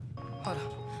Hold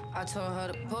up. I told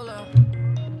her to pull up.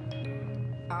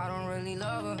 I don't really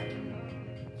love her.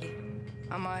 Yeah.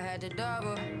 I might have to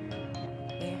double.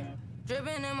 Yeah.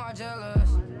 Dripping in my jealous.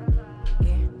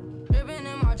 Yeah. Dripping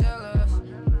in my jealous.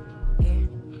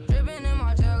 Yeah. Dripping in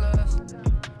my jealous.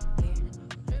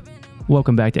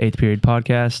 Welcome back to 8th Period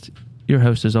Podcast. Your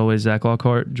host, as always, Zach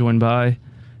Lockhart, joined by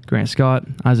Grant Scott,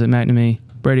 Isaac McNamee,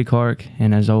 Brady Clark,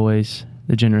 and as always,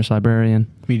 the generous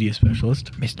librarian, media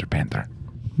specialist, Mr. Panther.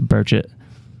 Burchett.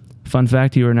 Fun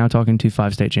fact, you are now talking to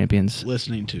 5 state champions.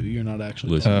 listening to. You're not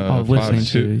actually Listening. Listening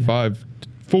to.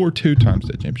 4 2-time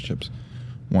state championships.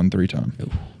 1 3-time.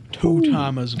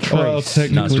 Two-time as a Well,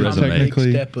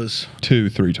 technically Steppers. 2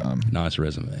 3-time. Nice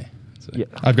resume. So, Yeah.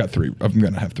 I've got 3. I'm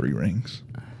going to have 3 rings.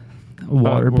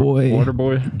 Water boy. Water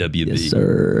boy. WB. Yes,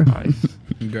 sir. Nice.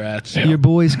 Congrats. Your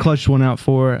boys clutched one out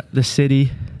for the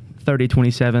city,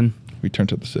 30-27. We turned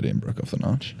to the city and broke off the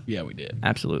notch. Yeah, we did.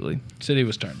 Absolutely. City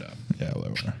was turned up. Yeah, they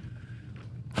were.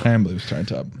 Family was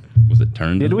turned up. Was it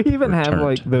turned? Did we even or have turned?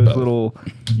 like those Both. little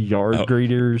yard Oh.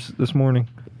 greeters this morning?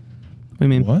 I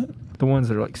mean, What? The ones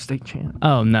that are like state champ.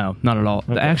 oh, no, not at all.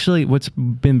 Okay. Actually, what's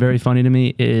been very funny to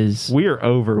me is We are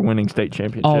over winning state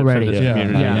championships Already. in this Yeah,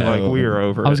 community. yeah. Like we are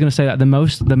over. I was going to say that the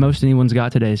most anyone's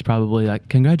got today is probably like,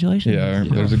 congratulations. Yeah,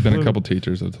 there's been a couple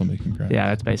teachers that told me congrats. Yeah,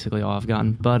 that's basically all I've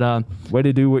gotten. But Way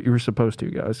to do what you were supposed to,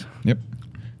 guys. Yep.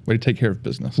 Way to take care of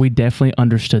business. we definitely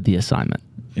understood the assignment.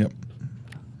 Yep.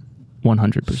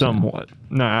 100%. Somewhat.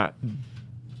 Nah.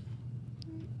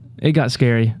 It got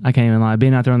scary. I can't even lie.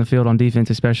 Being out there on the field on defense,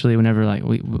 especially whenever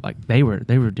they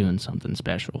were doing something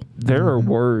special. There are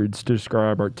words to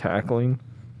describe our tackling.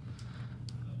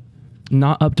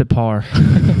 Not up to par.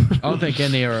 I don't think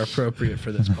any are appropriate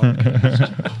for this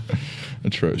podcast.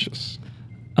 Atrocious.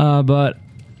 But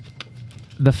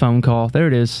the phone call, there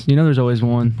it is. You know, there's always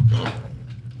one.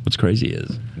 What's crazy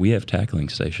is we have tackling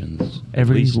stations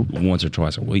Every- at least once or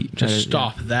twice a week. Just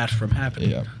stop that from happening.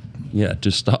 Yeah. Yeah,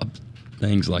 just stop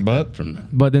things like But- that from.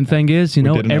 But then thing is, you We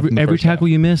know, did enough in the every first tackle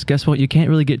half. you miss, guess what? You can't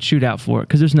really get chewed out for it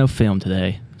because there's no film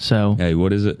today. So Hey,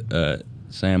 what is it?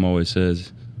 Sam always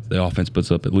says the offense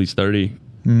puts up at least 30.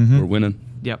 Mm-hmm. We're winning.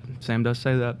 yep, Sam does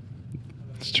say that.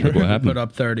 It's true. Look what happened. Put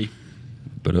up 30.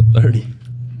 Put up 30.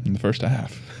 In the first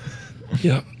half.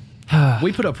 Yep.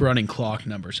 We put up running clock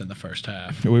numbers in the first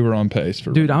half. We were on pace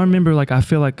for. Dude, I remember I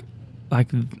feel like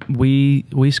we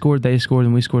scored, they scored,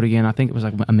 and we scored again. I think it was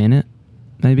like a minute,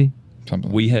 maybe.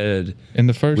 something. We had in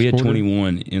the first. we had quarter,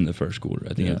 21 in the first quarter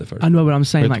at the end of the first. I know, but I'm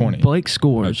saying Or like 20. Blake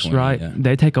scores, 20, right? yeah.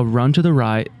 They take a run to the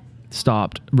right,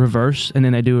 stopped, reverse, and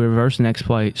then they do a reverse the next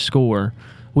play, score.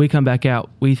 We come back out.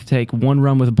 We take one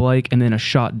run with Blake and then a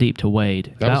shot deep to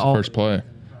Wade. That was the all- first play.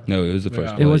 No, it was the first.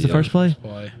 Yeah. play, It was the yeah. first play?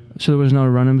 Play. So there was no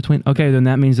run in between. Okay, then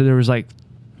that means that there was like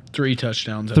 3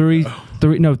 touchdowns. three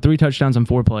touchdowns on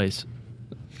 4 plays.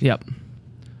 Yep,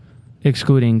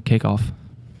 excluding kickoff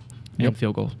and Yep.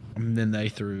 field goal. And then they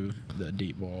threw the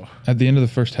deep ball. At the end of the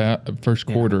first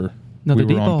quarter, No, we the were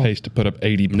deep on ball- pace to put up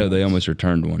 80 points. No, they almost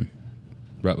returned one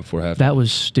right before half. That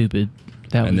was stupid.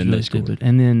 That was And then really they scored. stupid.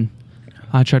 And then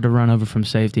I tried to run over from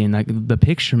safety, and like the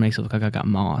picture makes it look like I got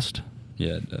mossed.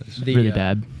 Yeah, it does. The, Really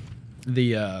bad.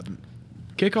 The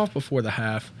kickoff before the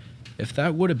half, if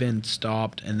that would have been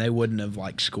stopped and they wouldn't have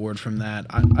scored from that,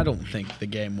 I don't think the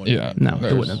game would. Yeah, No,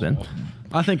 there's- it wouldn't have been.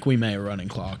 I think we may have running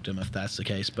clocked them if that's the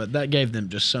case, but that gave them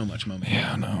just so much momentum.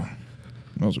 Yeah, no.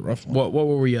 That was a rough one. What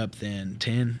were we up then?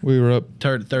 10? We were up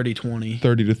 30-20.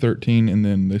 30-13, and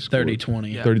then they scored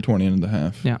 30-20. Yeah. 30-20 into the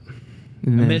half. Yeah.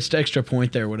 And A then- missed extra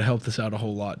point there would have helped us out a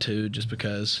whole lot too, just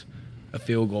because a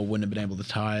field goal wouldn't have been able to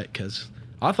tie it. Because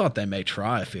I thought they may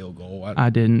try a field goal. I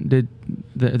didn't.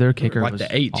 Their kicker like was the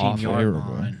 18-yard Terrible.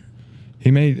 line. He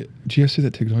made. Did you guys see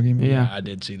that TikTok he made? Yeah. I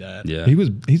did see that. Yeah.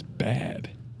 He's bad.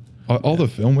 All the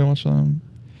film we watched on him,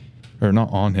 or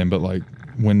not on him, but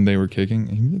when they were kicking,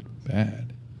 he looked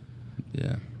bad.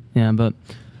 Yeah. Yeah, but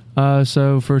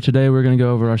so for today we're going to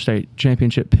go over our state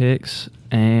championship picks,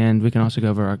 and we can also go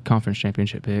over our conference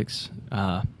championship picks.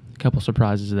 A couple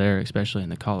surprises there, especially in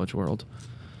the college world.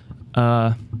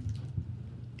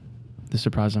 The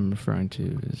surprise I'm referring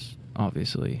to is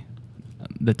obviously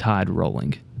the Tide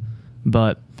rolling,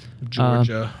 but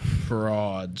Georgia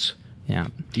frauds. yeah,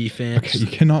 Defense. Okay, you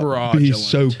cannot be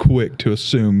so fraudulent. quick to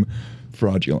assume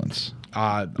fraudulence.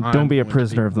 Don't be a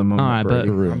prisoner of the moment. All right,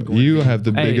 but- Brady. You have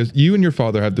the Hey. biggest. You and your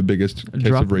father have the biggest case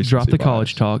drop of recency the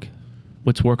college bias. talk.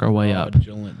 Let's work our way up.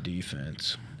 Fraudulent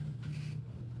defense.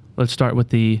 Let's start with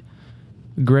the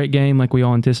great game, like we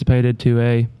all anticipated.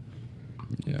 2A,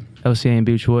 Yeah. LCA and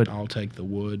Beechwood. I'll take the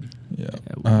wood.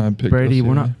 Yeah. Brady,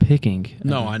 we're not picking.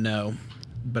 No, I know,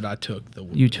 but I took the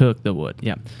wood. You took the wood,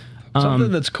 yeah.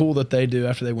 Something that's cool that they do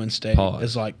after they win state Pause.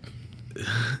 is like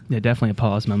Yeah, definitely a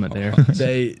pause moment there.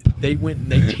 they went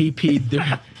and they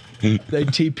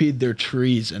TP'd their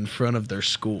trees in front of their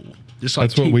school. Just like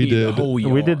That's what we TP'd the did. whole We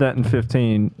yard. did that in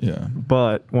 15. Yeah.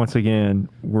 But once again,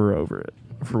 we're over it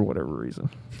for whatever reason.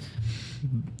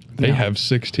 They Yeah. have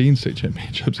 16 state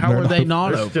championships. and How they're are they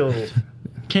not over? Still,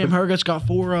 Cam Herget's got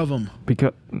 4 of them.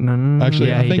 because no, Actually,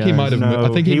 Yeah, I he think he does. might have. no, I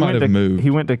think he might went have to, moved. He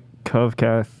went to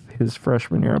Covcath his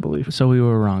freshman year, I believe. So we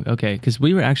were wrong. Okay, because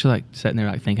we were actually like sitting there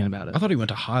like thinking about it. I thought he went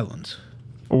to Highlands.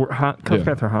 Or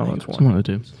Covcath or Highlands It's one. one of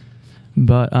the two.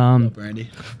 But Brandy.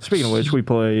 Speaking of which, we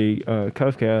play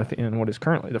Covcath in what is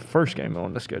currently the first game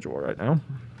on the schedule right now.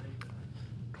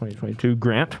 2022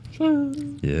 Grant.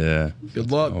 Yeah.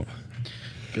 Good luck. Oh.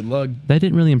 Good luck. they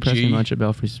didn't really impress me G. much at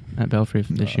Belfry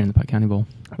this year in the Pike County Bowl.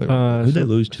 Who'd they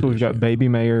lose to So we've this got year Baby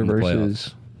Mayor in the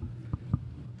versus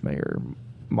Mayor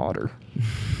Motter.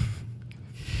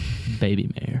 Baby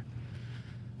Mayor.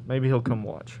 Maybe he'll come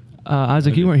watch.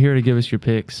 Isaac, you weren't here to give us your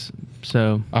picks,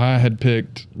 so I had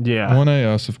picked Yeah. 1A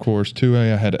us, of course.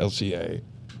 2A, I had LCA.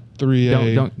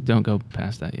 3A. don't go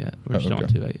past that yet. We're Oh, still on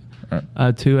okay. 2A. All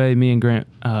right. 2A, me and Grant,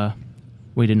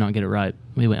 we did not get it right.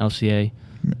 We went LCA.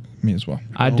 Me as well.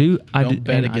 I Don't do. bet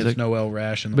and against Isaac- Noel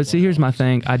Rash. In the But see, here's my playoffs.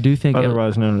 thing. I do think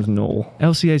Otherwise known as Knoll.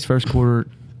 LCA's first quarter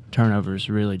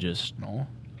turnovers really just No.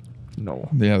 Knoll.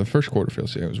 Yeah, the first quarter for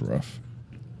LCA was rough.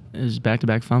 is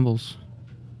back-to-back fumbles.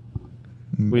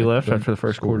 We left Back-to-back after the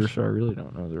first quarter, scores. so I really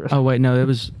don't know the rest. Oh wait, no, it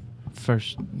was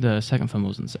the second fumble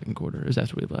was in the second quarter. It was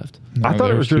after we left. No, I thought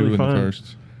there it was two really in fun. the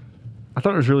first. I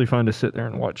thought it was really fun to sit there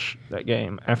and watch that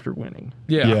game after winning.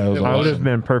 Yeah. Yeah, it was I would have awesome.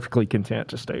 been perfectly content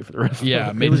to stay for the rest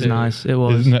Yeah, of me It it. was too. nice. It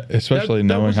was. Isn't it, especially That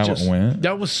knowing was how just- it went.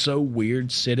 That was so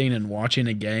weird sitting and watching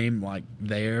a game like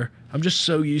there. I'm just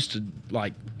so used to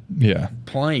like Yeah.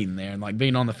 playing there and like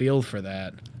being on the field for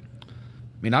that.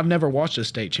 I mean, I've never watched a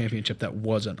state championship that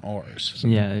wasn't ours.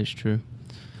 Yeah, it's true.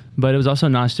 But it was also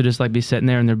nice to just like be sitting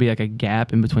there and there'd be like a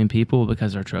gap in between people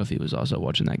because our trophy was also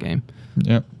watching that game.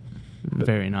 Yep.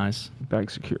 Very nice. Bag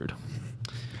secured.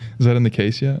 Is that in the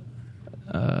case yet?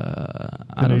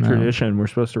 I The don't new know. tradition, we're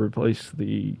supposed to replace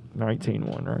the 19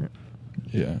 one, right?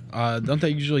 Yeah. Don't they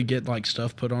usually get like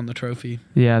stuff put on the trophy?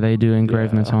 Yeah, they do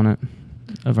engravements Yeah. on it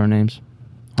of our names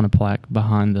on a plaque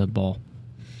behind the ball.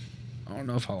 I don't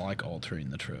know if I like altering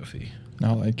the trophy.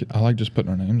 I like it. I like just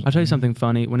putting our names. I'll tell you on. something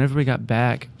funny. Whenever we got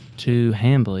back to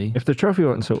Hambly, If the trophy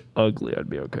wasn't so ugly, I'd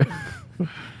be okay.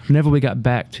 whenever we got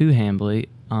back to Hambly,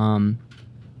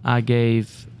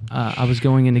 I was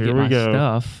going in to Here get we my go.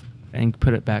 stuff and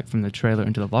put it back from the trailer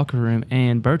into the locker room,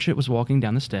 and Burchett was walking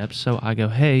down the steps, so I go,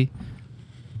 "Hey,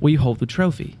 will you hold the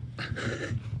trophy?"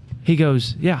 He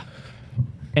goes, "Yeah."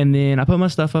 And then I put my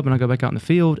stuff up and I go back out in the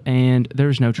field, and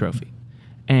there's no trophy.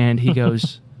 And he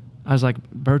goes, I was like,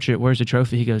 "Burchett, where's the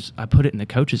trophy?" He goes, "I put it in the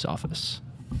coach's office."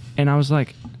 And I was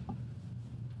like,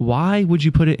 "Why would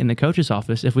you put it in the coach's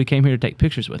office if we came here to take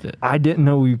pictures with it?" I didn't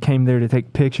know we came there to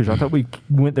take pictures. I thought we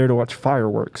went there to watch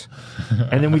fireworks.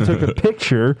 And then we took a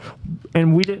picture,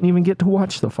 and we didn't even get to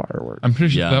watch the fireworks. I'm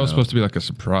pretty sure Yeah, that I was know. supposed to be like a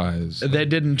surprise. They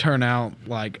didn't turn out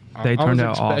like They I turned was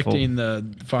out awful. expecting the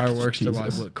fireworks to like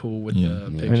Jesus. look cool with Yeah. the Yeah.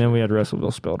 picture. And then we had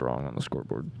Russellville spelled wrong on the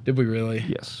scoreboard. Did we really?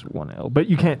 Yes, 1L. But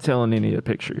you can't tell in any of the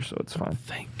pictures, so it's fine.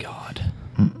 Thank God.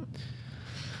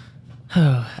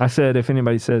 I said if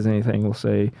anybody says anything, we'll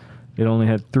say it only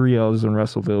had 3 L's in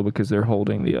Russellville because they're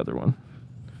holding the other one.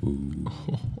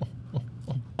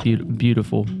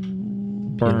 Beautiful.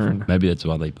 Burn. Maybe that's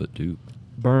why they put 2.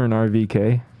 Burn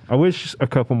RVK. I wish a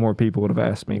couple more people would have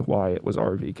asked me why it was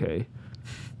RVK.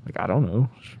 Like, I don't know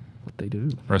what they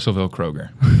do. Russellville Kroger.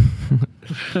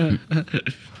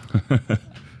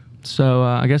 So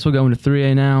I guess we'll go into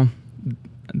 3A now.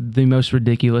 The most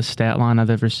ridiculous stat line I've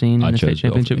ever seen I in a state chose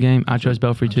championship Belfry. game. I chose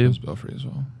Belfry I too. chose Belfry as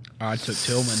well. I took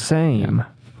Tillman. Same.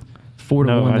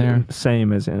 4-1 I there. didn't.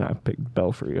 Same as in I picked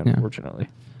Belfry, unfortunately.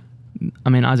 I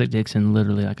mean, Isaac Dixon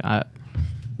literally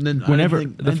Then whenever I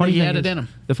didn't think he had it in him.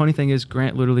 The funny thing is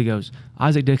Grant literally goes,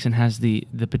 Isaac Dixon has the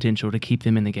potential to keep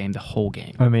them in the game the whole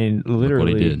game. I mean, Look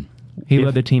literally. what he did. He if-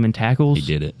 led the team in tackles. He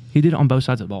did it. He did it on both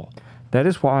sides of the ball. That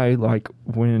is why, like,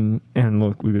 and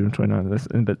look, we've been 29 of this,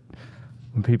 but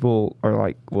when people are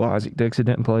like, well, Isaac Dixon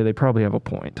didn't play, they probably have a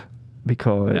point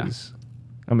because,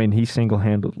 I mean, he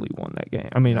single-handedly won that game.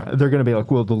 I mean, they're going to be like,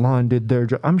 well, the line did their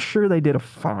job. I'm sure they did a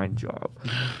fine job.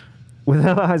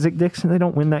 Without Isaac Dixon, they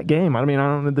don't win that game. I mean, I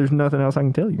don't know. There's nothing else I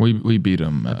can tell you. We beat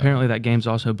them. Apparently, that game's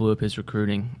also blew up his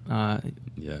recruiting.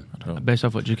 Yeah. Based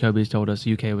off what Jacoby's told us,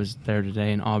 UK was there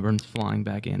today, and Auburn's flying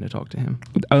back in to talk to him.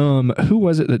 Who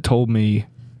was it that told me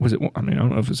was it? I mean, I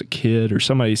don't know if it was a kid or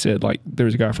somebody said like there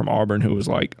was a guy from Auburn who was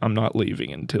like, "I'm not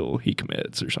leaving until he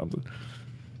commits" or something.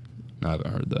 I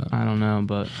haven't heard that. I don't know,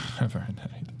 but I've heard that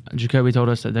either. Jacoby told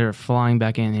us that they're flying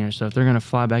back in here. So if they're going to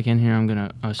fly back in here, I'm going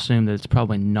to assume that it's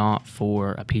probably not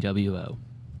for a PWO.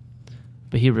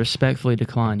 But he respectfully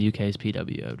declined UK's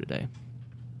PWO today.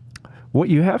 What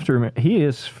you have to remember, he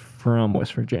is from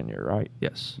West Virginia, right?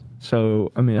 Yes.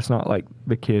 So I mean, it's not like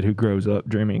the kid who grows up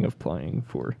dreaming of playing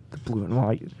for the blue and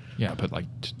white. Yeah, but like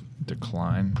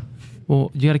decline.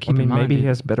 Well, you got to keep I mean, in mind. maybe he dude,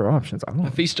 has better options. I don't know.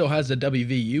 If he still has the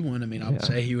WVU one, I mean, I would Yeah.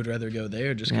 say he would rather go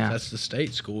there just because Yeah. that's the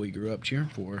state school he grew up cheering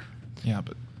for. Yeah,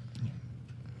 but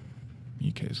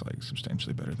UK is like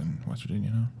substantially better than West Virginia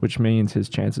now. Which means his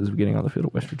chances of getting on the field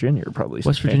at West Virginia are probably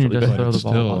West Virginia substantially does better. throw But the it's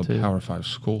ball a still lot, too. a Power 5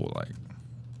 school.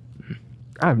 Like,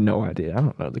 I have no idea. I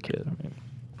don't know the kid. I mean,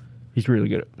 he's really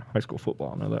good at high school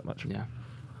football. I know that much. Yeah.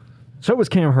 So was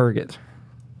Cam Herget.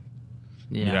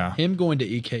 Yeah. Him going to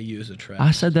EKU is a trap.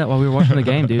 I said that while we were watching the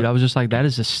game, dude. I was just like, that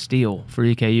is a steal for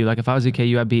EKU. Like, if I was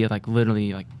EKU, I'd be like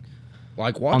literally like,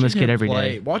 Like watching this kid him every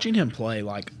play, day. Watching him play,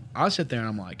 like I sit there and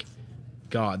I'm like,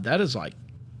 God, that is like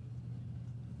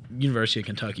University of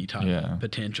Kentucky type Yeah.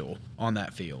 potential on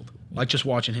that field. Like just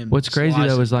watching him. what's crazy slice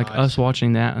though and is like dice. us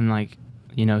watching that and like,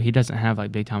 you know, he doesn't have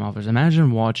like big time offers.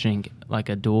 Imagine watching like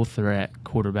a dual threat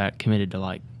quarterback committed to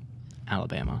like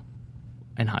Alabama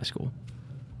in high school.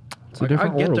 It's a Like, I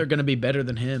different get world. they're going to be better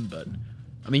than him, but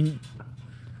I mean,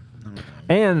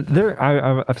 I don't know.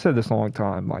 And I've said this a long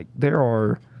time. Like there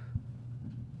are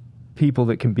people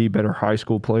that can be better high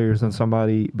school players than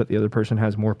somebody, but the other person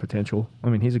has more potential. I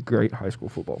mean, he's a great high school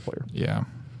football player. yeah.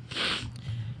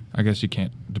 I guess you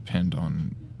can't depend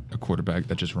on a quarterback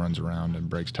that just runs around and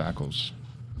breaks tackles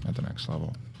at the next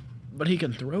level. But he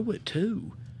can throw it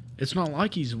too. It's not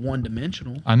like he's one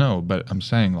dimensional. I know, but I'm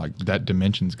saying like that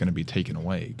dimension's going to be taken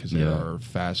away because they Yeah. are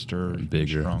faster, And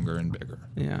bigger. stronger, and bigger.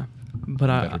 Yeah. But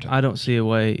Better I don't see a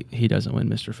way he doesn't win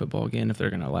Mr. Football again if they're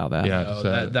going to allow that. Yeah. Oh,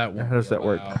 so- that won't How does be that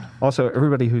work? allowed. Also,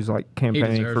 everybody who's like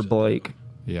campaigning deserves for it. Blake,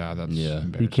 Yeah, that's Yeah. he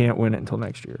embarrassing. can't win it until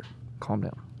next year. Calm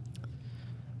down.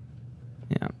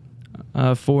 Yeah.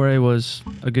 4A was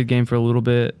a good game for a little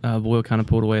bit. Boyle kind of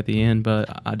pulled away at the end,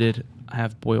 but I did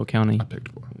have Boyle County I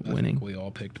picked one. I winning. think we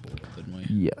all picked Boyle, didn't we?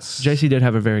 Yes. JC did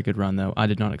have a very good run, though. I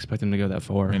did not expect him to go that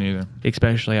far. Me neither.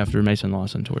 Especially after Mason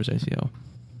Lawson tore his ACL.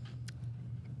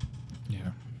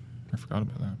 Yeah, I forgot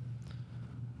about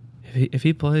that. If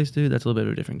he plays, dude, that's a little bit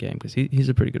of a different game because he's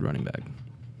a pretty good running back.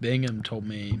 Bingham told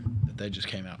me that they just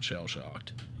came out shell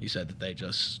shocked. He said that they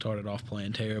just started off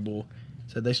playing terrible.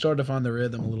 Said they started to find the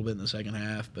rhythm a little bit in the second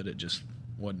half, but it just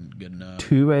wasn't good enough.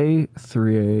 2A,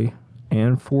 3A,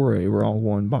 and 4A were all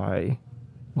won by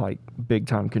like big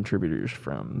time contributors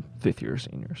from fifth year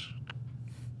seniors.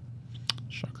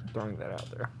 Shocker. Throwing that out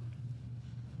there.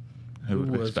 Who would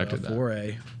have was expected that?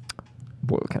 4A?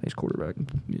 Boyle County's quarterback.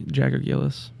 Jagger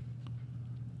Gillis.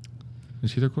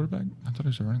 Is he their quarterback? I thought he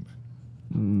was a running back.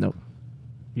 No.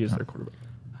 He is Oh. their quarterback.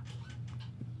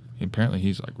 Apparently,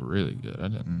 he's like really good. I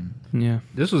didn't. Yeah.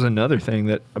 This was another thing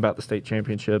that about the state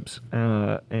championships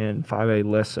and 5A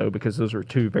less so because those were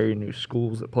two very new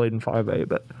schools that played in 5A.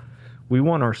 But we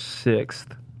won our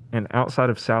sixth, and outside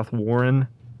of South Warren,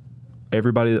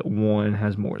 everybody that won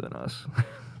has more than us.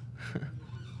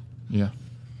 Yeah,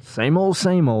 same old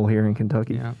here in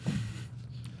Kentucky. Yeah.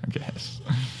 I guess.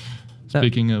 That-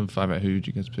 Speaking of 5A, who did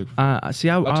you guys pick? See,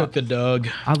 I took the Doug.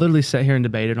 I literally sat here and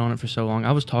debated on it for so long.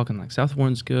 I was talking like South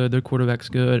Warren's good, their quarterback's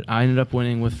good. I ended up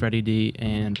winning with Freddie D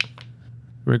and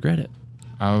regret it.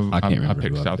 I can't remember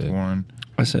picked who I South picked. Warren.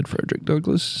 I said Frederick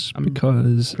Douglass I'm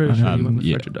because pretty sure you I'm went with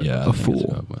yeah, Frederick Douglass. yeah, A I think that's fool.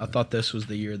 who I went. I thought this was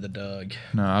the year of the Doug.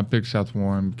 No, I picked South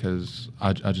Warren because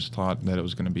I just thought that it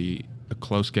was going to be a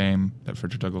close game that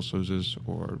Frederick Douglass loses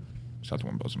or South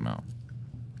Warren blows them out.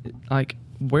 Like,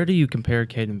 where do you compare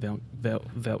Caden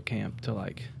Veltkamp to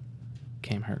like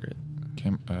Cam Herget?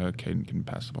 Caden can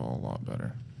pass the ball a lot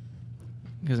better.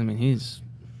 Because I mean, he's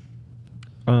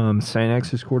St.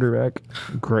 X's quarterback,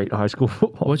 great high school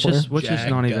football which player. is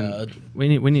not even.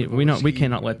 Jagged. We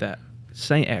cannot let that.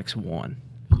 Saint X won.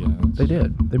 Yeah, They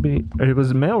did. They beat. It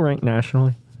was male ranked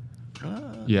nationally.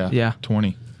 Yeah.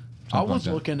 20. I something was like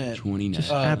that. looking at 29. Just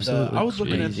the- absolutely I was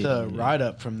looking at crazy. the write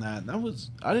up from that.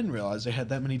 I didn't realize they had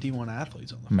that many D1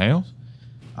 athletes on the Male?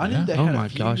 I knew Yeah. they Oh had my a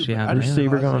few, gosh, but yeah, I didn't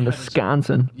Receiver realize going they to had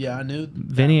Wisconsin. Yeah, I knew.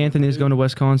 Vinny that. Anthony's going to I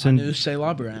Wisconsin. knew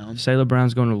Selah Brown. Sailor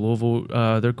Brown's going to Louisville.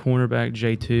 Their cornerback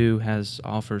J2 has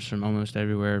offers from almost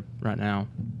everywhere right now.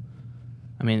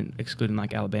 I mean, excluding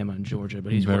like Alabama and Georgia,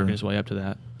 but he's Very- working his way up to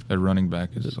that. Their running back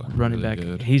is like Running really back,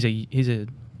 good. he's a.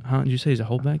 Huh? Did you say he's a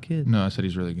holdback kid? No, I said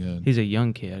he's really good. He's a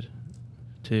young kid,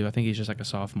 too. I think he's just like a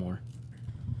sophomore.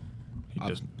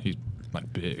 He's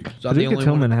like big. Was I the Paducah only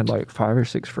Tillman one? had like 5 or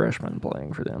 6 freshmen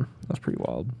playing for them. That's pretty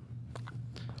wild.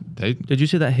 They Did you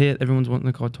see that hit everyone's wanting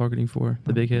to call targeting for?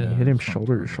 The big hit? He hit him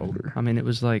shoulder to shoulder. I mean, it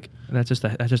was like that's just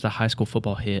a high school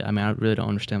football hit. I mean, I really don't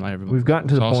understand why everyone. We've gotten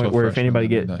to It's the also point where if freshman anybody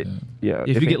that get did that hit. yeah,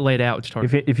 if you it- get laid out, it's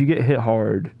targeting. if you get hit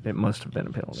hard, it must have been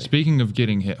a penalty. Speaking of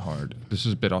getting hit hard, this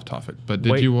is a bit off topic, but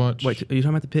did Wait, you watch? Wait, are you talking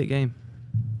about the Pitt game?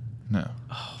 No,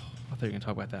 I thought you were gonna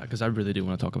talk about that because I really do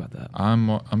want to talk about that.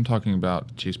 I'm talking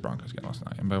about Chiefs Broncos game last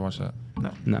night. Anybody watch that?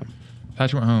 No.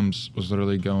 Patrick Mahomes was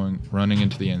literally running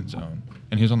into the end zone,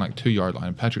 and he was on like 2-yard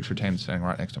line. Patrick Surtain was standing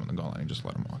right next to him on the goal line. He just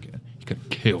let him walk in. He could have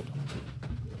killed him,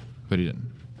 but he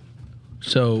didn't.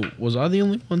 So was I the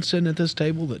only one sitting at this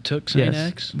table that took St.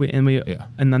 X? Yeah.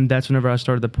 And then that's whenever I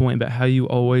started the point about how you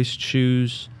always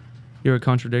choose. You're a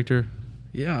contradictor.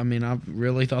 Yeah, I mean, I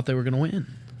really thought they were going to win.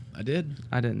 I did.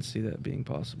 I didn't see that being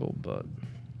possible, but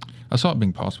I saw it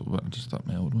being possible, but I just thought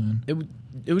Mail would win.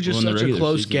 It was just Well, in the such a regular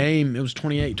close season. game. It was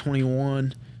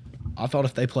 28-21. I thought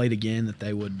if they played again that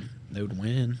they would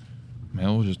win.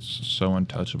 Mail was just so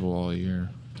untouchable all year.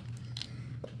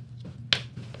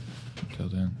 Until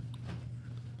then.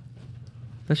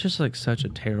 that's just like such a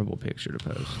terrible picture to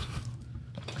post.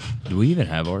 Do we even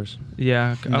have ours?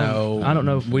 Yeah. No, I don't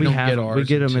know if we we don't have. get We ours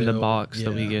get them in the until- box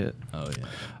that we yeah. get. Oh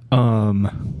yeah.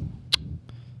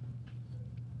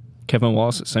 Kevin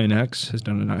Wallace at St. X has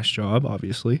done a nice job,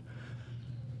 obviously.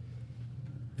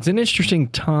 It's an interesting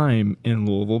time in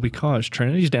Louisville because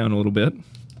Trinity's down a little bit.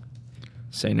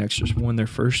 St. X just won their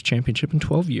first championship in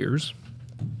 12 years.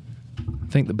 I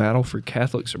think the battle for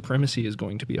Catholic supremacy is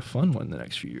going to be a fun one the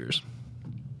next few years.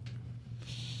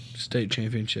 State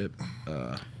championship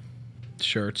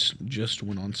shirts just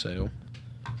went on sale.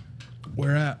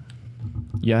 Where at?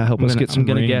 Yeah, help us get some I'm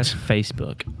gonna rings. guess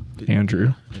Facebook.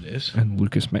 Andrew It is. and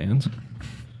Lucas Mans.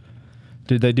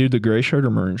 Did they do the gray shirt or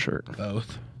maroon shirt?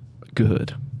 Both.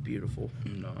 Good. Beautiful.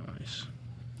 Nice.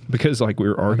 Because like we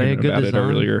were they a arguing good about it design?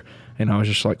 earlier, and I was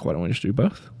just like, why don't we just do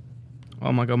both?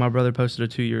 Oh my god, my brother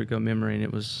posted a 2-year ago memory, and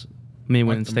it was me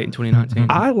winning the state in moon. 2019.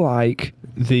 I like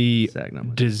the Exact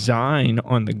number. design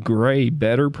on the gray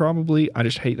better, probably. I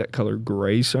just hate that color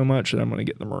gray so much that I'm going to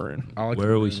get the maroon. I like Where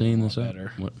the are we maroon seeing a this lot at?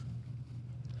 better. What?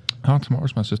 Oh,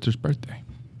 tomorrow's my sister's birthday.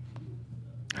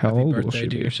 How Happy old will birthday she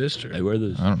to be? your sister. Hey, where are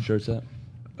those I don't- shirts at?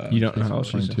 You don't know how old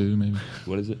she's 22, maybe.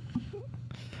 What is it?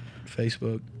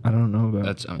 Facebook. I don't know about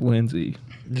That's- Lindsay.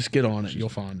 Just get on it. You'll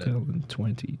find it.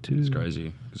 22. It's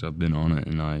crazy because I've been on it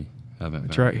and I haven't.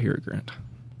 It's found right it. here, Grant.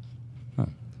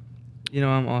 You know,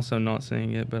 I'm also not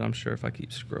seeing it, but I'm sure if I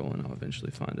keep scrolling, I'll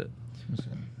eventually find it.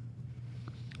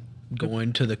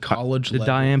 Going to the college Did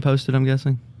level. Diane post it, I'm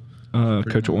guessing? Coach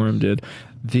nice. Orem did.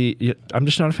 I'm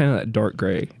just not a fan of that dark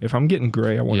gray. If I'm getting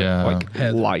gray, I want Yeah. it like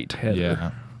Heather. light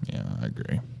heather. Yeah, I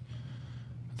agree.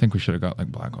 I think we should have got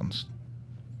like black ones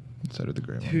instead of the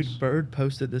gray ones. Dude, Bird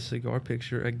posted this cigar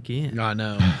picture again. I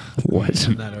know. What?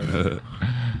 Mentioned that earlier.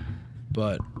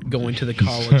 But going to the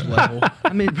college level,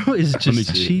 I mean, bro, is me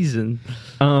just see. cheesing.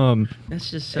 Um,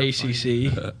 That's just so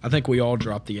ACC. I think we all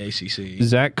dropped the ACC.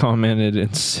 Zach commented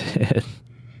and said,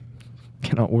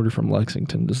 "Cannot order from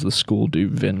Lexington. Does the school do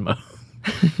Venmo?"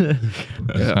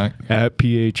 Zach? At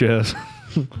PHS.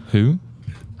 Who?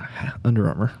 Under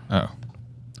Armour.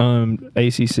 Oh.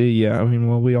 ACC. Yeah, I mean,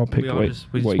 well, we all picked We all Wake,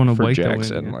 just- we just Wake wanna for Wake to win,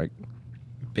 Jackson. yeah. Like,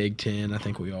 Big Ten. I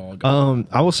think we all got.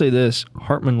 I will say this: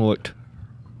 Hartman looked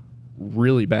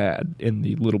really bad in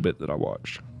the little bit that I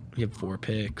watched. We had 4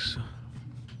 picks.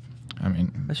 I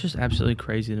mean, That's just absolutely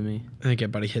crazy to me. I think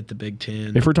everybody hit the Big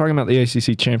Ten. If we're talking about the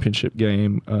ACC championship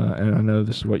game, and I know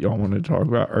this is what y'all wanted to talk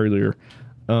about earlier,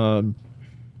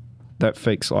 that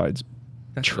fake slide's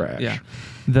That's trash. Yeah.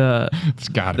 The it's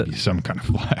got to be some kind of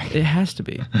flag. it has to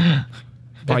be.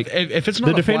 Like, if it's not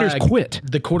the a defenders flag, quit.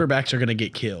 the quarterbacks are going to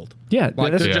get killed. Yeah,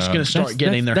 Like that's, they're just Yeah. going to start That's-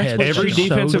 getting their that's heads. what every That's so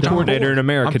defensive dumb. coordinator in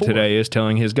America I'm for today it. is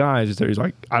telling his guys, he's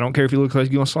like, I don't care if he looks like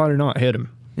he's going to slide or not, hit him.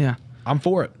 Yeah. I'm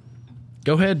for it.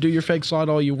 Go ahead, do your fake slide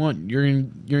all you want. You're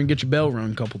gonna get your bell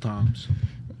rung a couple times.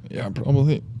 Yeah,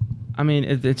 probably. I mean,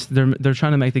 it's they're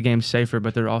trying to make the game safer,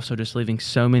 but they're also just leaving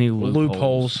so many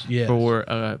loopholes yes. for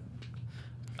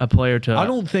a player to. I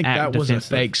don't think act that was a defensive.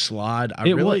 fake slide. I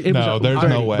It really. was, it was No, a, there's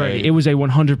Brady, no way. Brady, it was a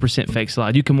 100% fake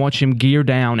slide. You can watch him gear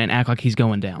down and act like he's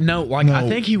going down. No, like I No.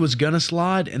 think he was gonna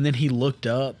slide, and then he looked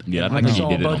up. Yeah, and I like think he saw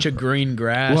did a it bunch on of green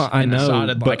grass. Well, I and know,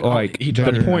 decided, but oh, like, he the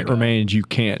tried to point turn it. remains you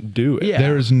can't do it. Yeah.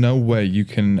 There is no way you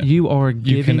can. You are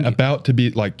You giving. can about to be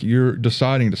like you're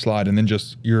deciding to slide, and then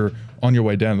just your on your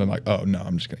way down, then like, oh no,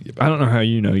 I'm just gonna get back. I don't know how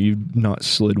you know you've not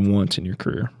slid once in your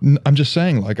career. I'm just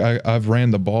saying, like I've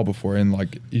ran the ball before, and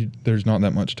like there's not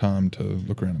that much time to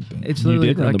look around and think. It's You literally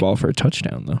did run like, the ball for a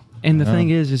touchdown though. And the Yeah. thing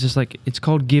is, it's just like it's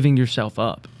called giving yourself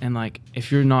up. And like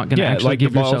if you're not gonna actually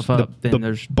give yourself up, then the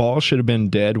there's ball should have been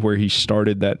dead where he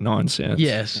started that nonsense.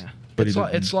 Yes, Yeah. But it's he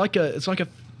like didn't. it's like a.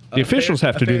 The officials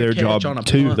have to do their job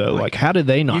too, though. Like, how did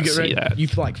they not see that? You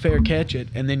like fair catch it,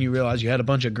 and then you realize you had a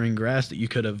bunch of green grass that you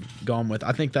could have gone with.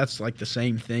 I think that's like the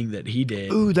same thing that he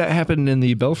did. Ooh, that happened in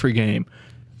the Belfry game.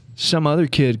 Some other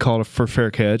kid called for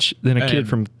fair catch, then a kid And-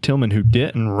 from Tillman who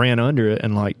didn't ran under it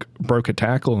and like broke a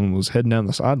tackle and was heading down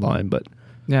the sideline. But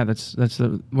yeah, that's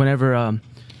the whenever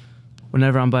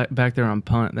I'm back there on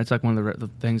punt, that's like one of the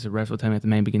things the ref will tell me at the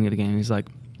main beginning of the game. He's like,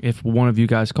 if one of you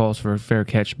guys calls for a fair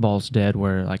catch, ball's dead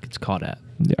where like it's caught at.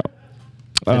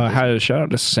 yeah, had a shout out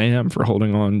to Sam for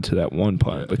holding on to that one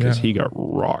punt because Yeah. he got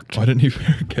rocked. Why didn't he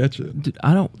catch it? Dude,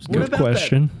 I don't. What Good about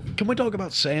question. Can we talk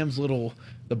about Sam's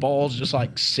the ball's just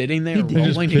like sitting there He just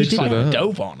rolling? He picked just like it up.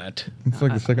 dove on it. It's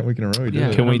like the second week in a row he did Yeah.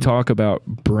 it. Can we talk about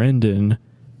Brendan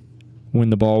when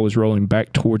the ball was rolling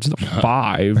back towards the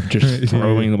 5, just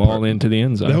throwing the ball into the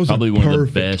end zone? That was Probably a one of the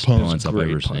perfect best punt. punts I've Great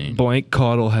ever punt. seen. Blake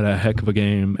Cottle had a heck of a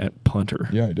game at punter.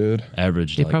 Yeah, he did.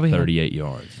 Averaged He like probably had- 38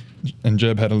 yards. And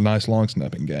Jeb had a nice long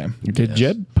snapping game. Did Yes.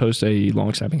 Jeb post a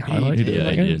long snapping highlight? did. Yeah,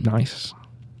 he did. Nice.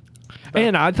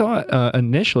 And I thought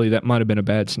initially that might have been a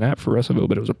bad snap for Russellville,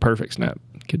 but it was a perfect snap.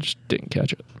 Kid just didn't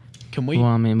catch it. Can we? Well,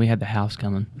 I mean, we had the house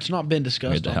coming. It's not been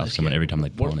discussed. We had the on house this coming yet. every time they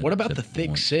What, punted, what about the except thick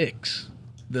one. 6?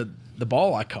 The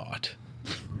ball I caught.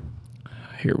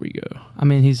 Here we go. I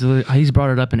mean, he's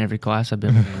brought it up in every class I've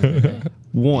been in.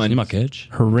 One, See my catch?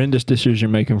 horrendous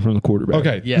decision making from the quarterback.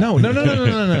 Okay. Yeah. No.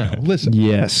 Listen.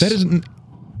 Yes. That isn't.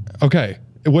 Okay.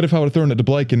 What if I would have thrown it to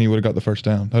Blake and he would have got the first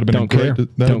down? That'd have been Don't care.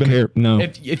 great. That'd have Don't been- care. No.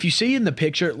 If you see in the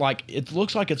picture, like it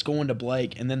looks like it's going to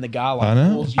Blake, and then the guy like I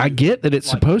know. pulls you, I get that it's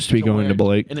like, supposed to be going to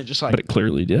Blake, and it just like but it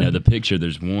clearly did. Yeah, the picture,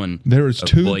 there's one There was of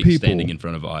two Blake people- standing in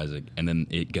front of Isaac, and then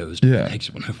it goes to Yeah. the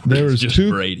next one over. There It's was just two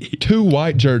Brady. two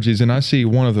white jerseys, and I see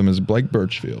one of them is Blake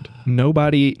Birchfield.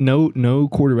 Nobody, no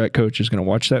quarterback coach is going to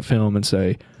watch that film and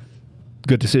say,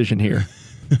 "Good decision here."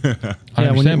 I Yeah,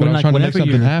 understand, when, but I was like, trying to make whenever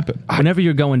something you're- happen. Whenever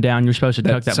you're going down, you're supposed to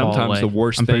tuck that ball sometimes away. the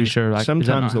worst I'm pretty things, sure. Like, is that sometimes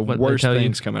not the what they worst tell you?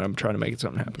 things come out. I'm trying to make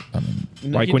something happen. I mean,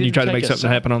 No, Like when you didn't tried to take make a something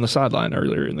sack. happen on the sideline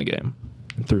earlier in the game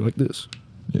and threw like this.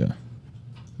 yeah,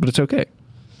 But it's okay.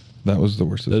 that was the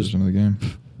worst decision of the game.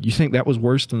 You think that was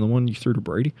worse than the one you threw to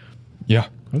Brady? Yeah,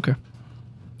 Okay.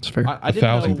 It's fair. I didn't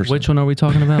know, 1,000%. Which one are we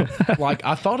talking about? Like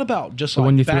I thought about just The like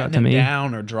one you threw out batting to it me?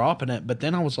 down or dropping it, but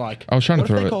then I was like, I was trying to what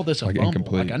throw if they it, called this a like, fumble?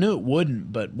 incomplete. Like I knew it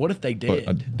wouldn't, but what if they did?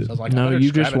 I did. So I was like, I no, better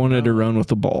you grab just it wanted to now. run with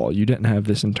the ball. You didn't have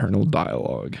this internal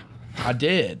dialogue. I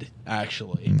did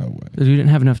actually. no way. Because you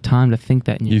didn't have enough time to think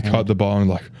that in your You head. caught the ball and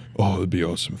like, oh, it'd be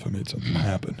awesome if I made something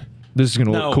happen. This is going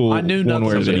to No, look cool I knew one nothing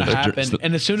way or was the going to other. happen,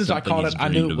 and as soon as I Something caught he's it, I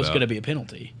knew it dreamed was about. going to be a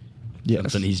penalty, Yes.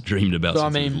 Something he's dreamed about So, I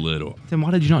since he was mean- little. Then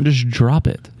why did you not just drop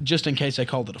it? just in case they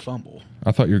called it a fumble.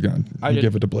 I thought you were gonna I did-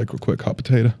 give it to Blake real quick, hot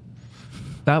potato.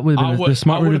 That would I have been would- the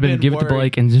smart I would would have been have give been it to worried.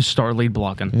 Blake and just start lead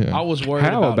blocking. Yeah. I was worried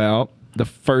How about. about the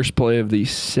first play of the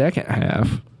second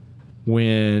half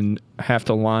when half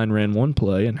the line ran one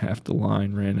play and half the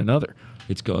line ran another?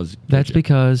 It's because That's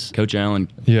because Coach Allen.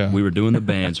 Yeah. we were doing the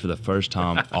bands for the first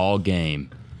time all game.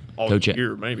 Coach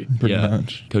A- maybe. Pretty yeah,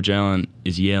 much. Coach Allen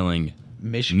is yelling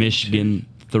Michigan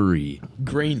 3,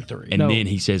 Green 3. and No. then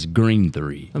he says Green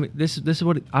 3. I mean, this is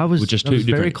what I was. Which is I was two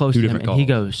very different- close two to him, different and he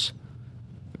calls. goes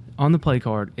on the play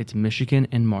card. It's Michigan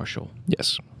and Marshall.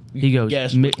 Yes. He goes.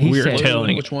 Yes, He we are said-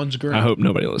 telling- which one's green. I hope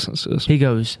nobody listens to this. He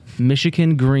goes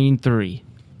Michigan Green 3,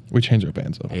 We changed our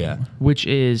bands up. Yeah. which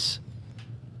is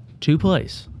 2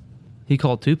 plays. He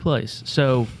called 2 plays.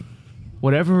 So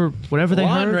whatever they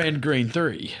Line heard, ran green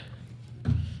 3.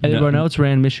 everyone else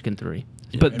ran Michigan 3.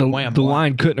 But And the wham, the black.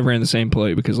 line couldn't have ran the same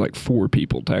play because like 4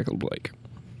 people tackled Blake.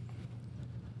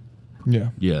 Yeah.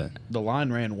 Yeah, The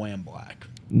line ran wham black.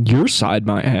 Your side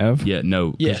might have. yeah,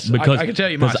 no. Yes, because I can tell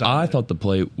you my because side. I thought the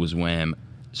play was wham,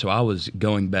 so I was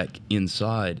going back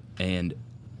inside, and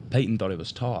Peyton thought it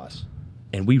was toss,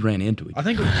 and we ran into it. I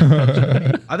think it was supposed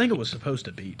to be, I think it was supposed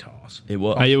to be toss. It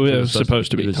was. It was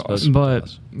supposed to be it was toss. supposed to be But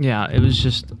toss. yeah, it was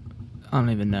just I don't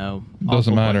even know. Doesn't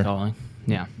Awful play matter. calling.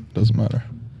 Yeah. Doesn't matter.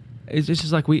 It's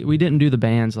just like we didn't do the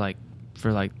bands like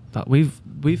for like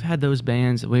we've had those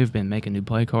bands that we've been making new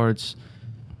play cards,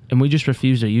 and we just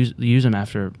refused to use them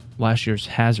after last year's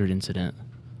hazard incident.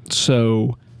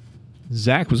 So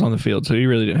Zach was on the field, so he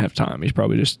really didn't have time. He's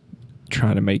probably just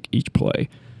trying to make each play.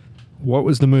 What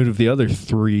was the mood of the other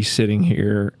three sitting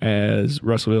here as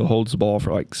Russellville holds the ball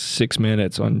for like 6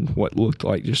 minutes on what looked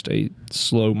like just a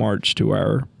slow march to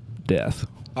our death?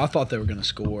 I thought they were going to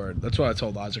score. That's why I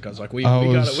told Isaac. I was like, we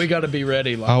was- got to be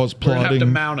ready. Like, I was we're gonna have to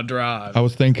plotting- mount a drive. I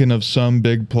was thinking of some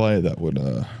big play that would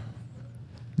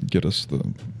get us the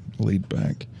lead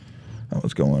back. I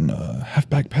was going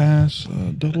halfback pass,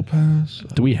 double pass.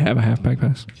 Do we have a halfback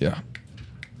pass? Yeah,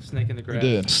 Snake in the we grass.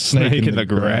 did. Snake in the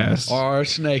grass. Our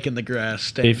snake in the grass.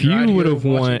 Staying If you right would here have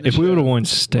watching won, the if we would have show. won Live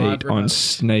state on remote.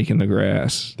 Snake in the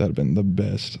Grass, That'd have been the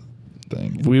best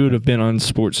thing. we would have been on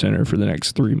Sports Center for the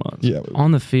next 3 months. Yeah,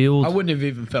 On the field, I wouldn't have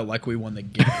even felt like we won the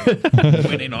game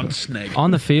winning on snake.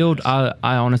 on the field, I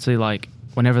honestly like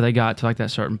whenever they got to like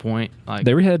that certain point, like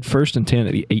They had 1st and 10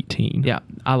 at the 18. yeah,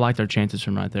 I liked their chances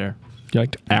from right there. You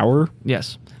liked our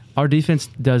Yes, our defense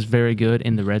does very good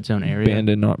in the red zone area.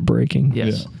 bandit not breaking.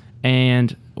 Yes, Yeah.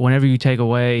 and whenever you take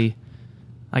away,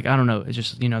 like I don't know, it's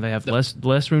just they have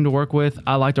less room to work with.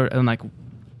 I liked our and like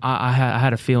I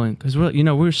had a feeling because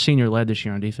we're senior led this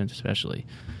year on defense especially,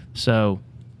 so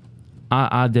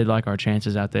I did like our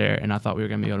chances out there, and I thought we were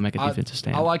going to be able to make a defensive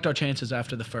stand. I liked our chances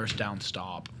after the first down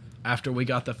stop. After we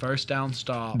got the first down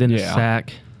stop, then the Yeah.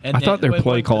 sack. and I then thought their with,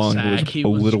 play like, the calling was sack, he a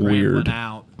little scrambling weird.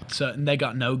 Out, so and they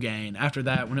got no gain. After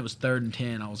that, when it was 3rd and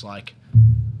 10, I was like,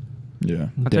 yeah.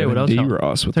 I'll tell you what else Devin helped- D.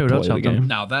 Ross with tell the you what play else of the helped them. game.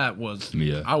 now that was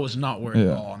Yeah. I was not worried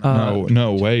at all. Yeah.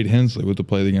 No, Wade Hensley with the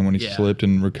play of the game when he Yeah. slipped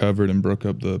and recovered and broke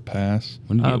up the pass.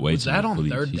 When you get Was Wade that on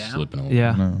Phillips, 3rd he's down? slipping a lot.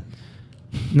 Yeah, No.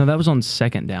 no, that was on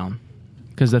 2nd down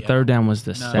because the Yeah. 3rd down was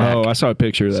the No. sack. Oh, I saw a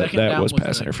picture that Second that down was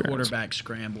pass the interference. quarterback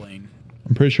scrambling.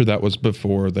 I'm pretty sure that was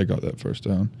before they got that first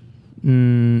down.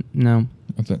 No,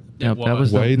 I think. nope, that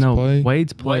was. was Wade's play?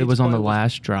 Wade's play Wade's was on play the was-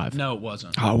 last drive. No, it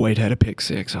wasn't. Oh, Wade had a pick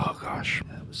 6. Oh gosh.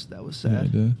 that was Yeah, he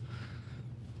sad. did.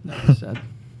 That was sad.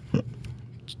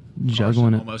 Juggling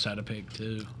Carson it. almost had a pick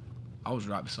too. I was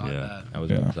right beside Yeah, that. I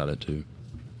was Yeah. excited too.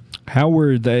 How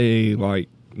were they like?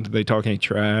 Did they talk any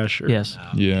trash? Or? Yes,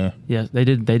 Yeah. yes, they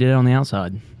did. They did it on the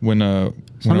outside. When I was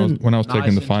Something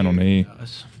taking the final knee,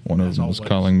 one of As them was always.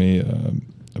 calling me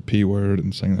a P word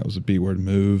and saying that was a B word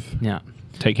move. Yeah,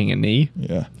 Taking a knee.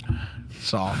 Yeah.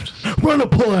 soft. Run a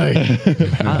play.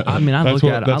 I mean, I That's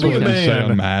looked at it. I what you looked at say it.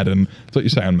 on Madden. That's what you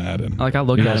say on Madden. Like I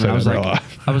looked You at don't him, and I was say that in like, real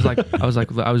life.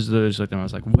 I was literally just looking. I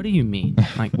was like, what do you mean?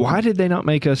 Like, Why did they not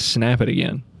make us snap it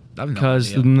again?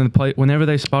 Because whenever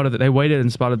they spotted it, they waited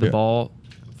and spotted the Yeah. ball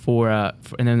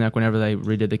and then like whenever they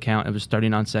redid the count, it was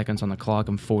 39 seconds on the clock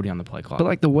and 40 on the play clock. But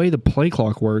like the way the play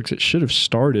clock works, it should have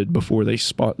started before they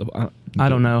spot the. I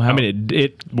don't know how. I mean,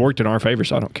 it worked in our favor,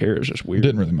 so I don't care. It's just It weird.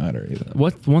 didn't really matter either.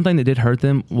 One thing that did hurt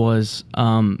them was,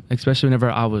 especially whenever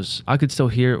I could still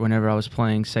hear it whenever I was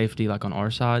playing safety, like on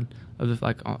our side of the,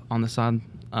 like on the side.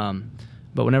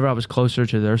 But whenever I was closer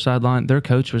to their sideline, their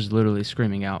coach was literally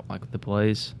screaming out like the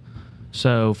plays.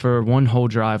 So for one whole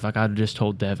drive, like I just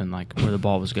told Devin like where the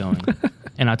ball was going,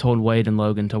 and I told Wade and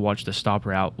Logan to watch the stop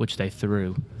route, which they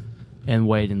threw, and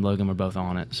Wade and Logan were both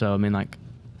on it. So I mean, like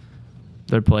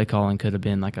their play calling could have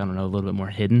been like I don't know a little bit more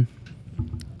hidden.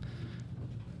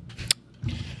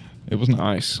 It was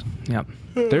nice. Nice.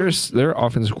 Yep. Their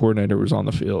offensive coordinator was on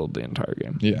the field the entire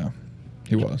game. Yeah,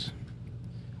 he was.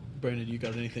 Brandon, you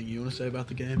got anything you want to say about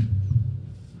the game?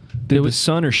 Did the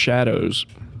sun or shadows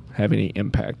have any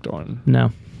impact on?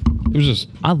 No. It was just.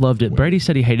 I loved it. Brady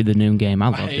said he hated the noon game. I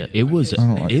loved hate it. It was I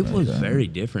don't like it that was game. very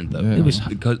different though. Yeah. It was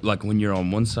because like when you're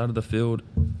on one side of the field,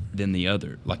 then the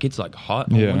other. Like it's like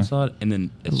hot on Yeah. one side, and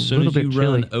then A as soon little as you bit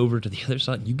run chilly. over to the other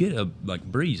side, you get a like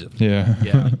breeze. Yeah.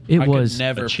 Yeah. It I could was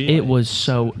never It was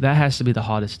so that has to be the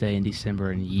hottest day in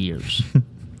December in years.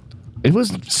 It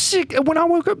was sick. When I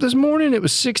woke up this morning, it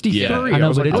was 63. Yeah. I know,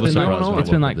 was but like, it's was been surprised when I it's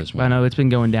been woke like up this I morning. know it's been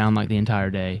going down like the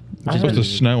entire day. I It's supposed to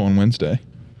snow on Wednesday.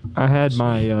 I had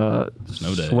my Snow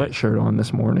day. sweatshirt on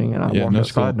this morning, and I Yeah, walked no outside,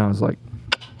 school. and I was like,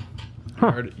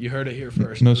 You heard it here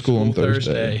first. No school on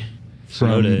Thursday.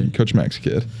 Snow day. From Coach Mack's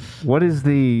kid. "What is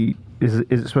the? Is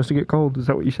it supposed to get cold? Is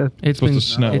that what you said?" It's supposed been to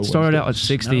snow It started out at Wednesday.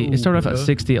 60. Snow, It started off at bro.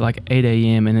 60 at like 8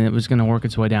 a.m. and then it was going to work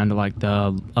its way down to like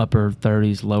the upper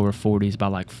 30s, lower 40s by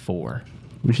like 4.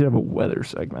 We should have a weather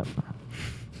segment.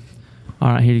 All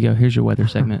right, here you go. Here's your weather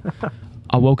segment.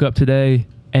 I woke up today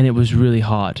and it was really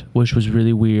hot, which was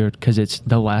really weird because it's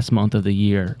the last month of the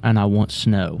year and I want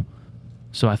snow.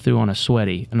 So I threw on a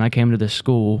sweaty and I came to this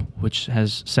school, which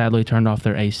has sadly turned off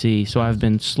their AC. So I've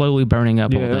been slowly burning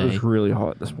up all Yeah, it day. was really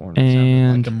hot this morning.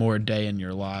 And Like a more day in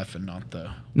your life and not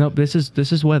the. nope, this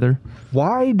is weather.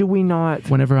 Why do we not?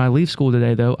 Whenever I leave school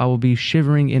today, though, I will be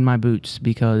shivering in my boots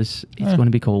because it's going to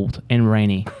be cold and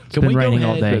rainy. It's Can we been go raining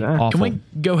all ahead- day. Can Awful. Can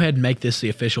we go ahead and make this the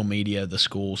official media of the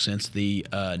school since the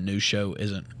news show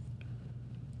isn't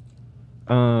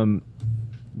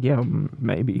Yeah,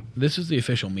 maybe. This is the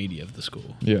official media of the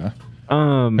school. Yeah.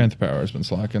 Um, Panther Power has been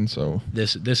slacking, so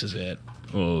This is it.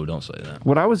 Oh, don't say that.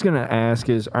 what I was gonna ask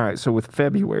is, all right, so with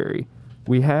February,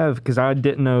 we have, because I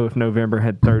didn't know if November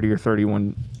had 30 or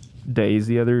 31 days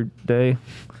the other day,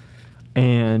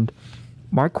 and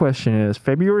my question is,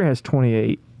 February has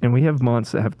 28, and we have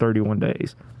months that have 31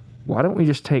 days. Why don't we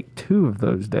just take 2 of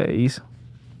those days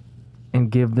and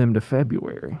give them to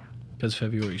February? Because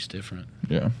February's different.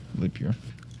 yeah, leap year.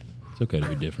 It's okay to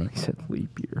be different. He said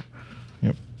leap year.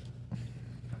 Yep.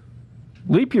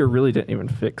 Leap year really didn't even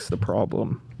fix the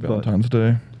problem. But Valentine's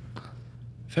Day.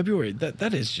 February,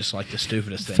 that is just like the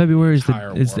stupidest thing. February is in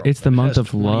entire it's world, it's the but it month has of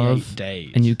 28 love,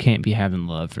 days. and you can't be having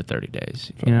love for 30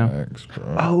 days. You know, Facts,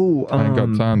 bro. Oh, I ain't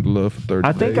got time to love for 30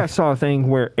 I think I days. saw a thing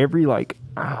where every like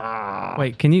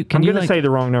wait, can you I'm gonna like, say the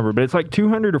wrong number, but it's like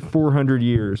 200 or 400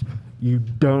 years you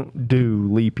don't do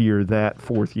leap year that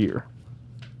 4th year.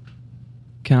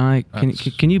 can That's-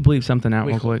 you bleep something out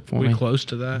we, real quick for we me? close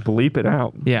to that. Bleep it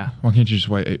out. Yeah, Why can't you just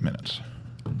wait 8 minutes?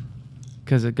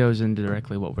 because it goes into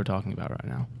directly what we're talking about right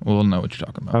now. We'll know what you're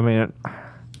talking about. I mean,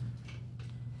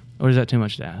 Or is that too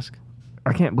much to ask?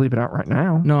 I can't bleep it out right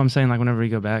now. No, I'm saying like whenever we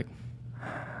go back.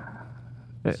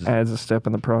 It adds a step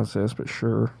in the process, but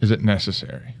sure. Is it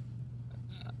necessary?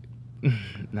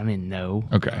 I mean, no.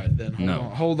 Okay. All right, then No.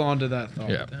 hold on to that thought.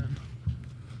 Yeah. Then.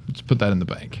 Let's put that in the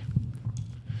bank.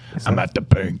 Is I'm that- at the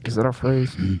bank. Is that our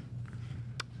phrase?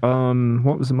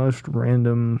 What was the most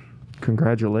random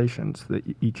congratulations that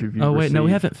each of you Oh wait, no,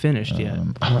 we received? haven't finished yet.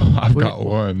 I've We- got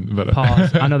one, but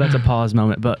Pause. I know that's a pause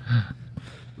moment, but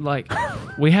like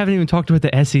we haven't even talked about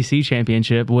the SEC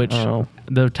championship, which Oh.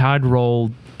 the Tide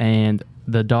rolled, and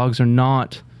the Dogs are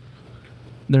not.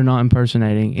 They're not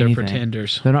impersonating They're anything.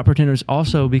 pretenders. They're not pretenders.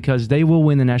 Also, because they will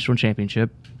win the national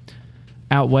championship.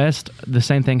 Out west, the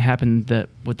same thing happened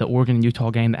with the Oregon and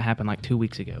Utah game that happened like 2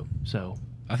 weeks ago. So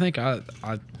I think I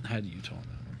had Utah on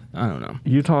that one. I don't know.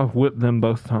 Utah whipped them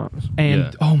both times. And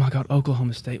Yeah. oh my God,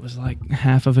 Oklahoma State was like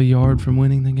half of a yard from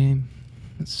winning the game.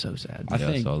 That's so sad. I I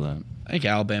think- saw that. I think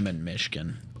Alabama and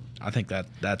Michigan. I think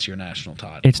that's your national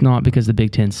title. It's not because the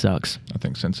Big Ten sucks. I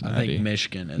think I Cincinnati. think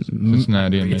Michigan is.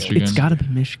 Cincinnati and It's- Michigan. It's got to be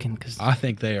Michigan because I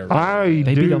think they are. I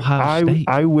They do. beat Ohio State.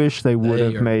 I wish they would They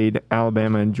have are- made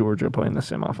Alabama and Georgia play in the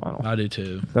semifinal. I do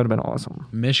too. That'd have been awesome.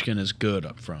 Michigan is good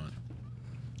up front.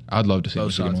 I'd love to see Both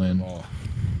Michigan sides of the win. ball.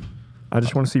 I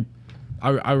just want to see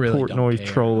I really don't Portnoy care.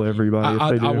 troll everybody if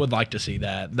I they do. would like to see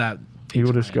that. That He piques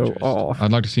will my just go interest. off.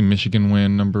 I'd like to see Michigan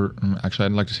win Actually,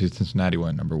 I'd like to see Cincinnati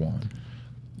win number 1,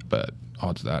 but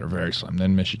odds of that are very slim.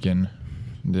 Then Michigan,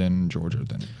 then Georgia,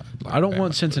 then. I'd like I don't Bama,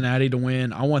 want but- Cincinnati to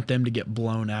win. I want them to get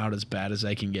blown out as bad as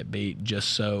they can get beat, just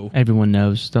so everyone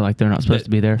knows they're not supposed that, to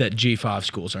be there. that G5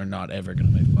 schools are not ever going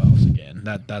to make playoffs again.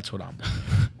 That's what I'm.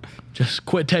 Just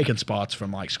quit taking spots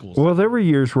from like schools. Well, there were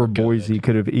years where Good. Boise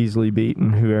could have easily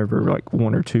beaten whoever like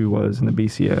 1 or 2 was in the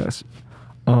BCS.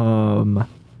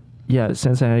 Yeah,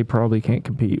 Cincinnati probably can't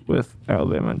compete with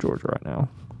Alabama and Georgia right now.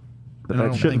 But I that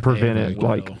don't shouldn't think they prevent ever it will.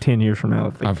 like 10 years from now.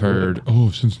 If they I've could.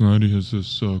 heard, Cincinnati has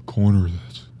this corner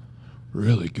that's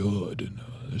really good, and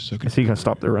their second. Is he going to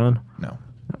stop the run? No,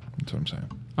 that's what I'm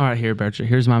saying. All right, here, Bertram.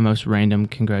 Here's my most random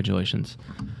congratulations.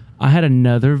 I had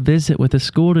another visit with a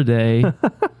school today,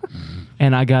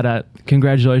 and I got a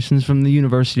congratulations from the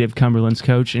University of Cumberland's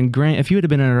coach. And Grant, if you would have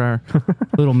been at our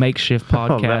little makeshift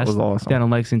podcast was awesome. down in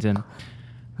Lexington,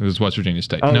 It was West Virginia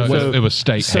State. Oh, no, so- it was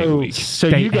State Hate So, Week. so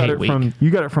State you got hate it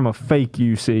week. from a fake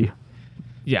UC,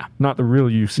 yeah. not the real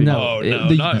UC. No, Oh, no,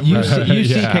 the not-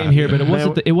 UC Yeah. came here, but it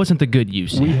Man, wasn't the good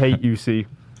UC. we hate UC.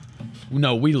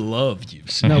 No, we love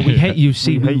UC. no, we hate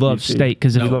UC. We We, hate love UC. State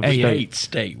because No, love we State. hate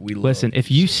State. We love Listen, if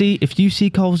UC. UC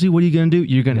calls you, what are you gonna do?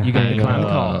 You're gonna Hang decline the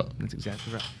call. up. That's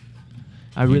exactly right.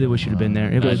 I really wish you'd have been there.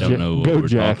 It I was don't know what Go we're talking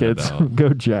Jackets. about. Go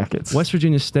Jackets. West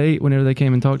Virginia State, whenever they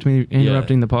came and talked to me,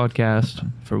 interrupting the podcast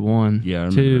for one. Yeah, I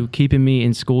Two, remember. keeping me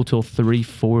in school till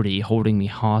 3:40, holding me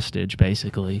hostage,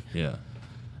 basically. Yeah.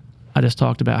 I just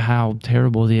talked about how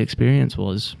terrible the experience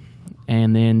was.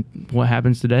 And then what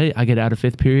happens today? I get out of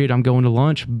 5th period. I'm going to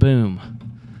lunch. Boom.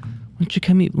 Why don't you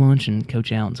come eat lunch in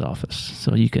Coach Allen's office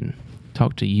so you can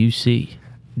talk to UC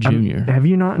Junior? Have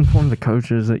you not informed the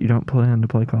coaches that you don't plan to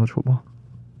play college football?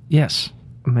 Yes.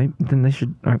 Maybe then they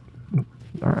should. All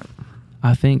right.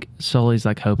 I think Sully's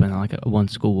like hoping like one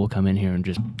school will come in here and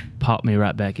just pop me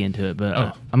right back into it. But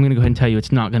I'm going to go ahead and tell you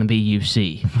it's not going to be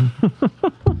UC.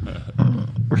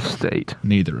 Or State,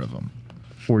 Neither of them.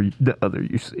 or the other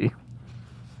UC.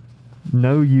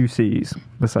 No UCs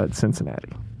besides Cincinnati.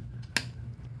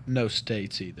 no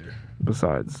states either.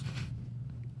 Besides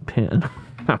Penn,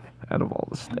 out of all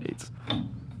the states.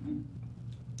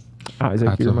 Isaac,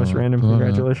 That's your a most hard random pull.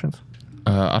 congratulations.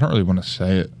 I don't really want to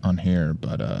say it on here,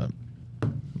 but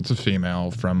it's a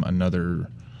female from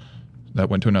that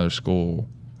went to another school,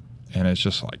 and it's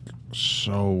just like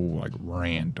so like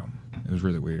random. It was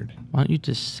really weird Why don't you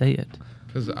just say it?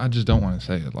 because I just don't want to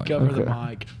say it. Like, Cover the Okay.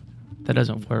 mic. That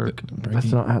doesn't work.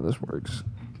 That's not how this works.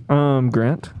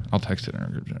 Grant, I'll text it in our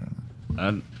group chat.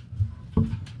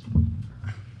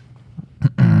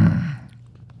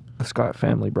 the Scott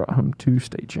family brought home 2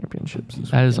 state championships. This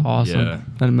That is weekend. awesome. Yeah.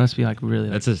 That must be like really.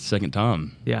 That's the second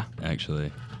time, yeah.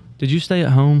 actually. Did you stay at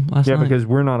home last Yeah, night? because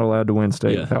we're not allowed to win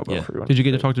state Yeah, without yeah. Belfry winning Did you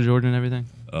get to state. talk to Jordan and everything?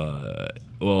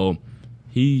 Well,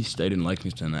 he stayed in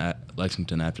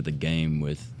Lexington after the game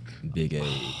with Big A.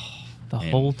 The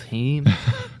And- whole team.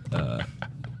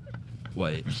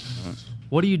 Wait.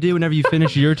 What do you do whenever you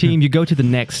finish your team? You go to the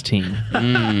next team.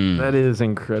 That is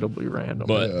incredibly random.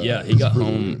 But yeah, he got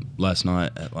home last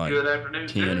night at like Good afternoon,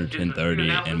 10 or students. Just a few 10:30, and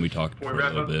announcements we talked before for we a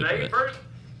wrap little up bit. today. But First,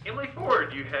 Emily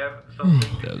Ford, you have something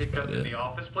That to was pick up about in it. the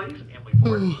office, please. Emily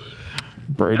Ford.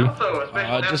 Brady, Also, a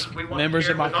special Just announcement we want to members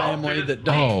share of my with all family students. that Please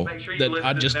don't- make sure you that listen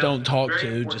I to just this don't announcement. talk Very to,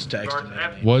 important just regards texted me.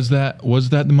 absence. Was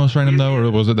that the most random though,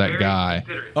 or was it that Very guy?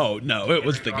 considerate. Oh no, it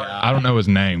was the guy. I don't know his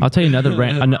name. I'll tell you another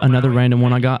another random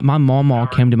one I got. My mom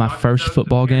came to my first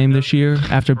football game this year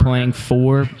after playing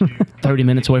 30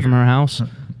 minutes away from her house,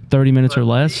 30 minutes or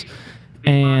less.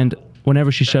 And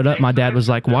whenever she showed up, my dad was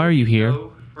like, "Why are you here?"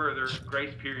 No further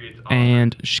grace periods offered.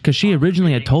 And because she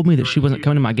originally had told me that she wasn't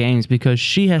coming to my games because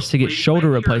she has to get shoulder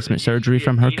replacement surgery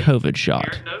from her COVID shot,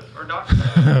 Parent notes or doctor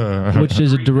notes. which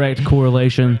is a direct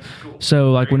correlation.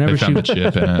 So like They whenever found the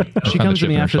chip in it. They she found comes the to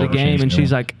me chip in her after the shoulder, game changed and it.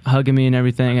 she's like hugging me and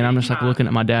everything, and I'm just like looking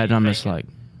at my dad and I'm just like,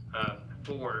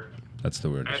 For That's the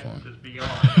weirdest one. absences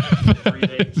beyond 3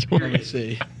 days Let me period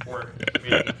see. or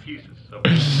committing excuses. So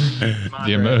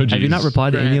the emojis. have you not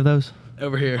replied to any of those?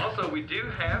 Over here. Also, we do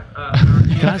have.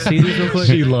 Can I see these real quick?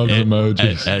 She loves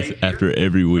emojis. After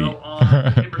every week. So on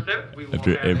December 7th, we will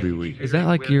After have every a week. Is that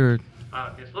like with, your?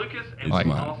 Miss Lucas, and It's we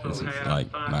my- also it's have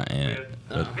like signs my aunt, with,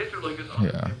 but- Mr. Lucas on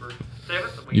Yeah. December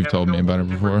 7th. We You've have told me available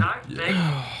about it December before.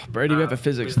 9th, Brady, we have a uh,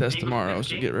 physics with test English tomorrow, so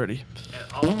 15, get ready.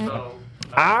 and also,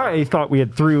 I thought we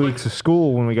had 3 weeks of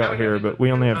school when we got here, but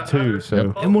we only have 2.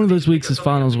 So And one of those weeks is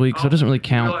finals week, so it doesn't really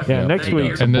count. yeah, next Yep.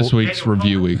 week's And this week's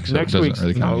review week, so next it doesn't week's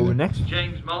really count no either. next.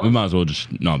 James We Mullins. might as well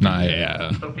just not be Nah, there.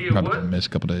 yeah. Sophia Probably Wood. miss a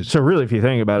couple days. So really, if you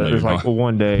think about it, No, there's you're like not.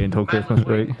 one day until Christmas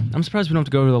break. I'm surprised we don't have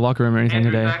to go over to the locker room or anything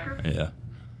Andrew today. Thacker. Yeah.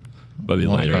 Probably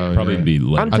Well, later. oh, Probably yeah. be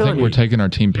later. I'm I telling think we're you. taking our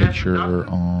team picture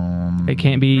on. It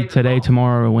can't be today,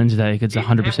 tomorrow, or Wednesday. 'Cause it's a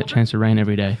 100% chance to rain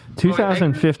every day.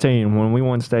 2015, when we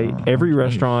won state, every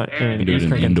restaurant in We do it in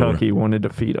Eastern indoor. Kentucky wanted to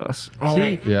feed us.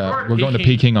 See? Yeah, we're going to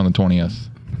Peking on the 20th.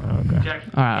 Okay.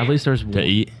 Jackson All right, at least there's To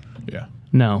eat. Yeah.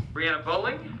 no. Brianna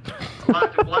Bowling.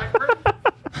 Elijah Blackburn.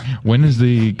 When is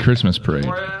the Christmas parade?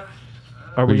 Laura,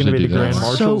 Are we We going to be usually the do grand that.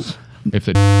 marshals? If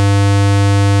they.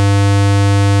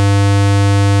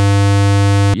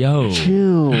 Yo.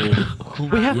 Chill.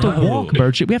 We have to walk,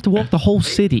 Burchett. We have to walk the whole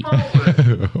city.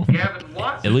 Gavin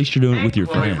Watson, At least you're doing it with your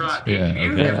and Chloe friends. Wright. Yeah, If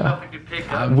you okay. have something to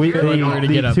pick up, We, feeling we're gonna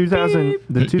get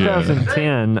the, a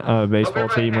 2010 baseball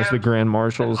team was the grand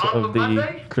marshals of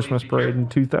the Christmas parade in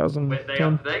Wednesday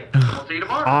 2010. off today. We'll see you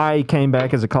tomorrow. I came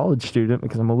back as a college student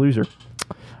because I'm a loser.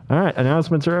 All right,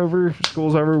 announcements are over.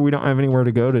 School's over. We don't have anywhere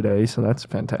to go today, so that's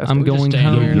fantastic. I'm going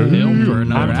Staying here and film for home.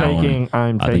 another I'm hour. taking.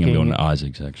 I'm I think I'm going taking to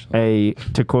Isaac's actually.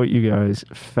 to quote you guys,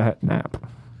 fat nap.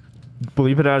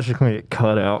 Believe it, I was just going to get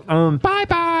cut out. Bye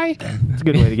bye. It's a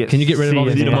good way to get. Can you get rid of all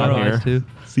the CNN tomorrow here. eyes too?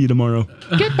 See you tomorrow.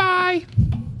 Goodbye.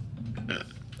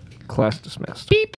 Class dismissed. Beep.